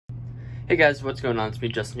Hey guys, what's going on? It's me,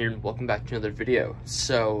 Justin here, and welcome back to another video.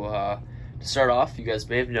 So, to start off, you guys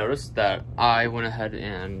may have noticed that I went ahead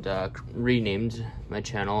and renamed my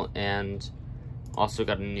channel and also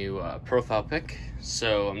got a new profile pic.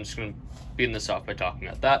 So I'm just going to begin this off by talking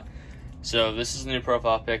about that. So this is the new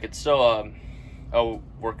profile pic. It's still a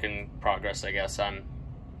work in progress, I guess. I'm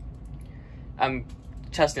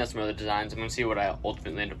testing out some other designs. I'm going to see what I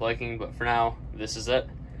ultimately end up liking, but for now, this is it.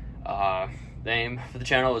 The name for the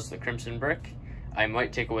channel is the Crimson Brick. I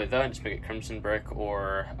might take away the and just make it Crimson Brick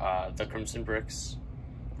or the Crimson Bricks.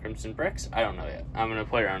 Crimson Bricks? I don't know yet. I'm going to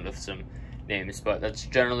play around with some names, but that's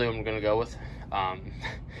generally what I'm going to go with. I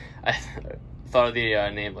thought of the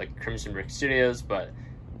name like Crimson Brick Studios, but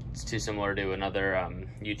it's too similar to another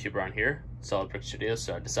YouTuber on here, Solid Brick Studios,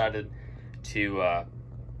 so I decided to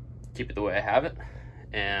keep it the way I have it.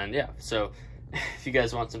 And yeah, so if you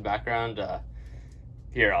guys want some background,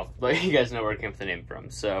 here, I'll let you guys know where I came up with the name from.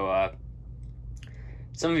 So,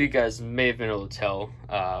 some of you guys may have been able to tell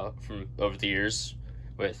from over the years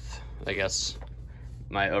with, I guess,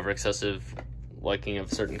 my over-excessive liking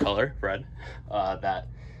of a certain color, red, that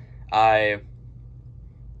I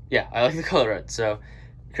like the color red. So,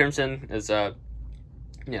 crimson is a,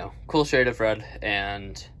 cool shade of red,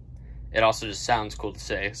 and it also just sounds cool to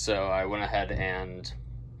say. So, I went ahead and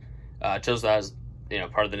chose that as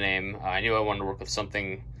part of the name. I knew I wanted to work with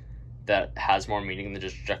something that has more meaning than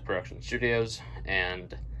just Jack Production Studios,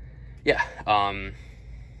 and yeah,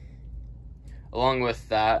 along with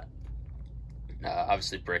that,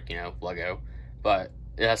 obviously brick, Lego, but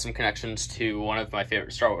it has some connections to one of my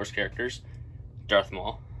favorite Star Wars characters, Darth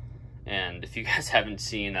Maul. And if you guys haven't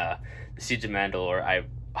seen The Siege of Mandalore, I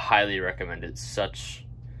highly recommend it. Such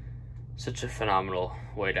a phenomenal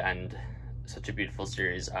way to end such a beautiful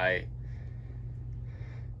series.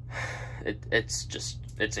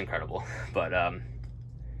 It's incredible. But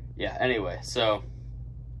yeah, anyway, so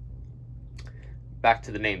back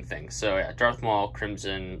to the name thing. So yeah, Darth Maul,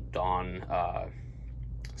 Crimson Dawn,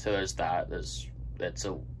 so there's that. That's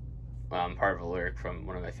a part of a lyric from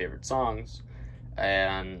one of my favorite songs.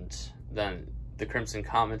 And then the Crimson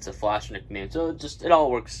Comet's a Flash nickname. So it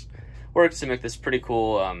all works to make this pretty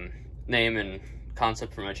cool name and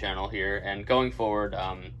concept for my channel here. And going forward,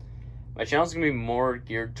 my channel's gonna be more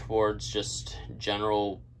geared towards just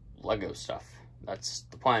general Lego stuff. That's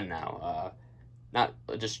the plan now. Not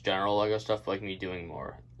just general Lego stuff, but like me doing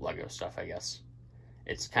more Lego stuff, I guess.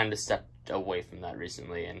 It's kind of stepped away from that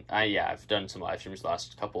recently, and I've done some live streams the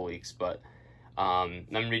last couple weeks, but I'm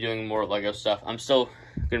gonna be doing more Lego stuff. I'm still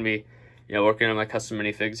gonna be, working on my custom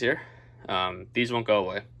minifigs here. These won't go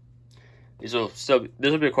away. This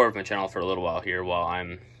will be a core of my channel for a little while here, while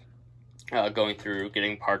I'm going through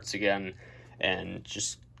getting parts again and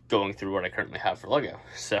just going through what I currently have for Lego.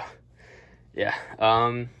 So yeah,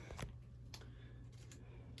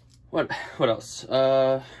 what else?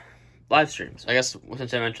 Live streams. I guess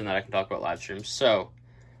since I mentioned that, I can talk about live streams. So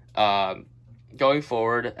going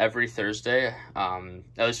forward, every Thursday, at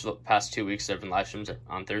least for the past 2 weeks, I've been live streams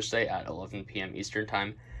on Thursday at 11 p.m. Eastern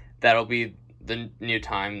time. That'll be the new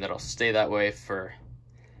time. That'll stay that way for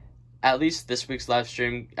at least this week's live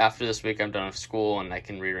stream. After this week, I'm done with school and I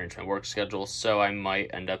can rearrange my work schedule, so I might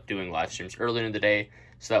end up doing live streams earlier in the day,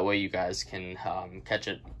 so that way you guys can catch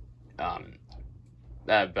it at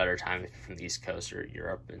a better time if you're from the East Coast or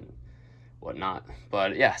Europe and whatnot.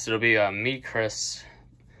 But yeah, so it'll be me, Chris,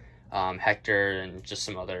 Hector, and just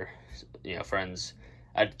some other friends.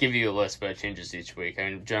 I'd give you a list, but it changes each week. I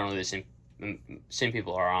mean, generally the same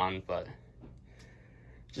people are on, but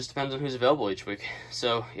just depends on who's available each week.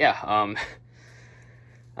 So yeah, I'm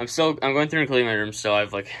going through and cleaning my room still. I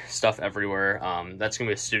have like stuff everywhere. That's gonna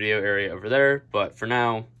be a studio area over there, but for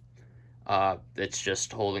now, it's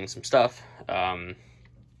just holding some stuff.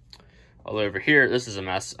 All over here, this is a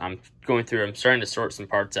mess. I'm starting to sort some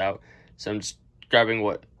parts out. So I'm just grabbing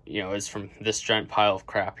what is from this giant pile of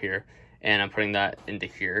crap here, and I'm putting that into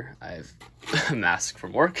here. I have a mask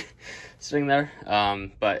from work sitting there.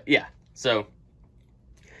 But yeah, so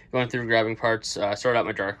going through grabbing parts, sort out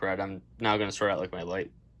my dark red. I'm now going to sort out like my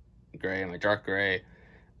light gray and my dark gray.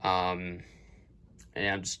 And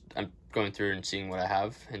I'm going through and seeing what I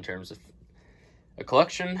have in terms of a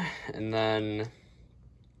collection. And then,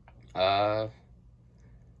 yeah,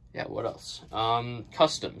 what else?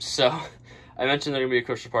 Customs. So I mentioned they're going to be a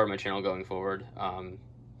crucial part of my channel going forward.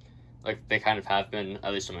 Like they kind of have been,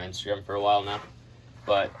 at least on my Instagram, for a while now.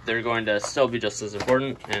 But they're going to still be just as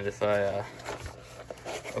important. And if I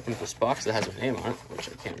open up this box that has my name on it, which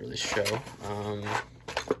I can't really show.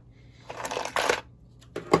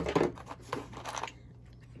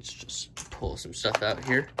 Let's just pull some stuff out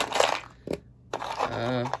here.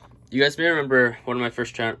 You guys may remember one of my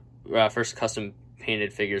first custom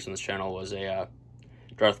painted figures on this channel was a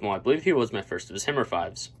Darth Maul. I believe he was my first. It was him or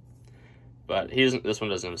Fives, but this one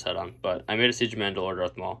doesn't have his head on. But I made a Siege of Mandalore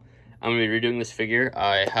Darth Maul. I'm gonna be redoing this figure.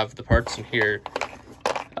 I have the parts in here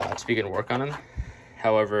to begin work on him.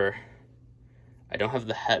 However, I don't have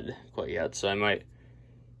the head quite yet, so I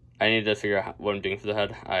need to figure out what I'm doing for the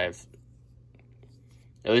head. I've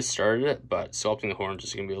at least started it, but sculpting the horns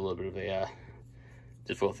is gonna be a little bit of a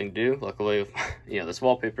difficult thing to do. Luckily, with this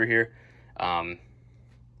wallpaper here, I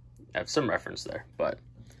have some reference there. But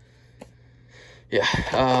yeah,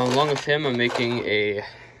 along with him, I'm making an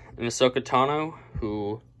Ahsoka Tano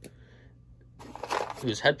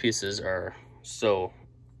whose headpieces are still.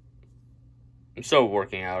 I'm still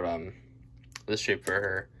working out this shape for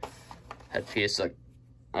her headpiece. Like,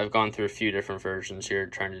 I've gone through a few different versions here,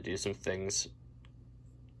 trying to do some things.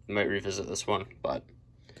 Might revisit this one, but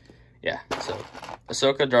yeah. So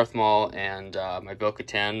Ahsoka, Darth Maul, and my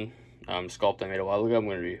Bo-Katan sculpt I made a while ago. I'm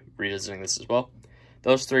going to be revisiting this as well.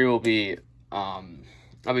 Those three will be. I'll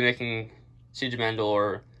be making Siege of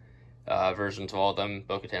Mandalore versions of all of them.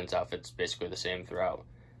 Bo-Katan's outfit's basically the same throughout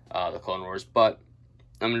the Clone Wars, but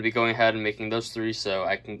I'm going to be going ahead and making those three so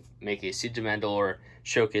I can make a Siege of Mandalore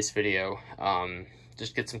showcase video.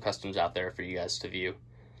 Just get some customs out there for you guys to view.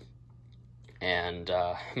 And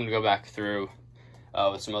I'm going to go back through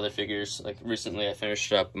with some other figures. Like, recently I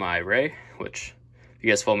finished up my Rey, which, if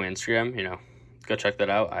you guys follow me on Instagram, go check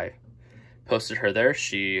that out. I posted her there.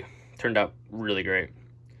 She turned out really great.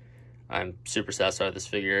 I'm super satisfied with this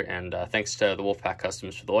figure, and thanks to the Wolfpack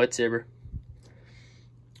Customs for the lightsaber.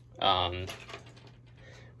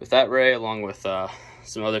 With that Rey, along with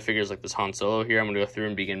some other figures like this Han Solo here, I'm going to go through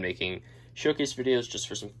and begin making showcase videos just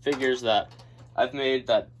for some figures that I've made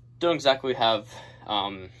that don't exactly have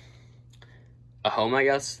a home, I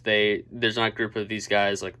guess. There's not a group of these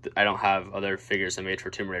guys. Like, I don't have other figures I made for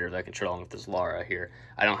Tomb Raider that I can show along with this Lara here.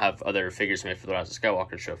 I don't have other figures made for The Rise of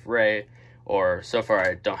Skywalker to show for Rey, or so far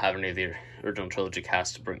I don't have any of the original trilogy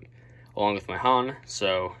cast to bring along with my Han.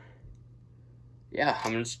 So yeah,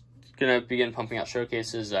 I'm just gonna begin pumping out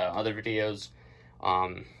showcases, other videos,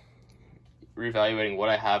 reevaluating what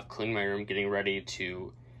I have, cleaning my room, getting ready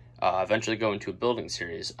to eventually go into a building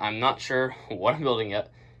series. I'm not sure what I'm building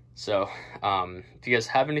yet, so if you guys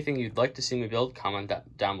have anything you'd like to see me build, comment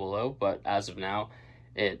down below. But as of now,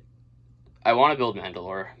 I want to build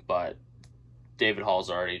Mandalore, but David Hall's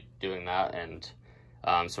already doing that, and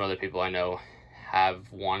some other people I know have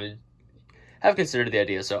considered the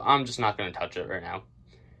idea, so I'm just not going to touch it right now.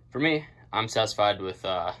 For me, I'm satisfied with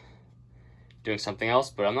doing something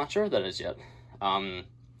else, but I'm not sure what that is yet.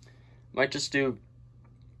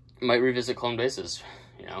 Might revisit Clone Bases,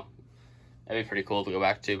 That'd be pretty cool to go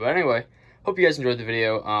back to. But anyway, hope you guys enjoyed the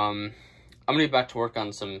video. I'm going to get back to work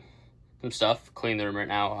on some stuff, cleaning the room right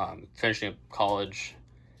now, finishing up college.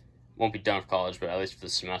 Won't be done with college, but at least for the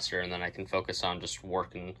semester, and then I can focus on just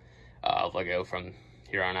working Lego from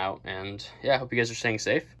here on out. And yeah, I hope you guys are staying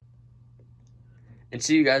safe. And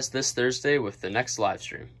see you guys this Thursday with the next live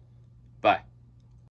stream. Bye.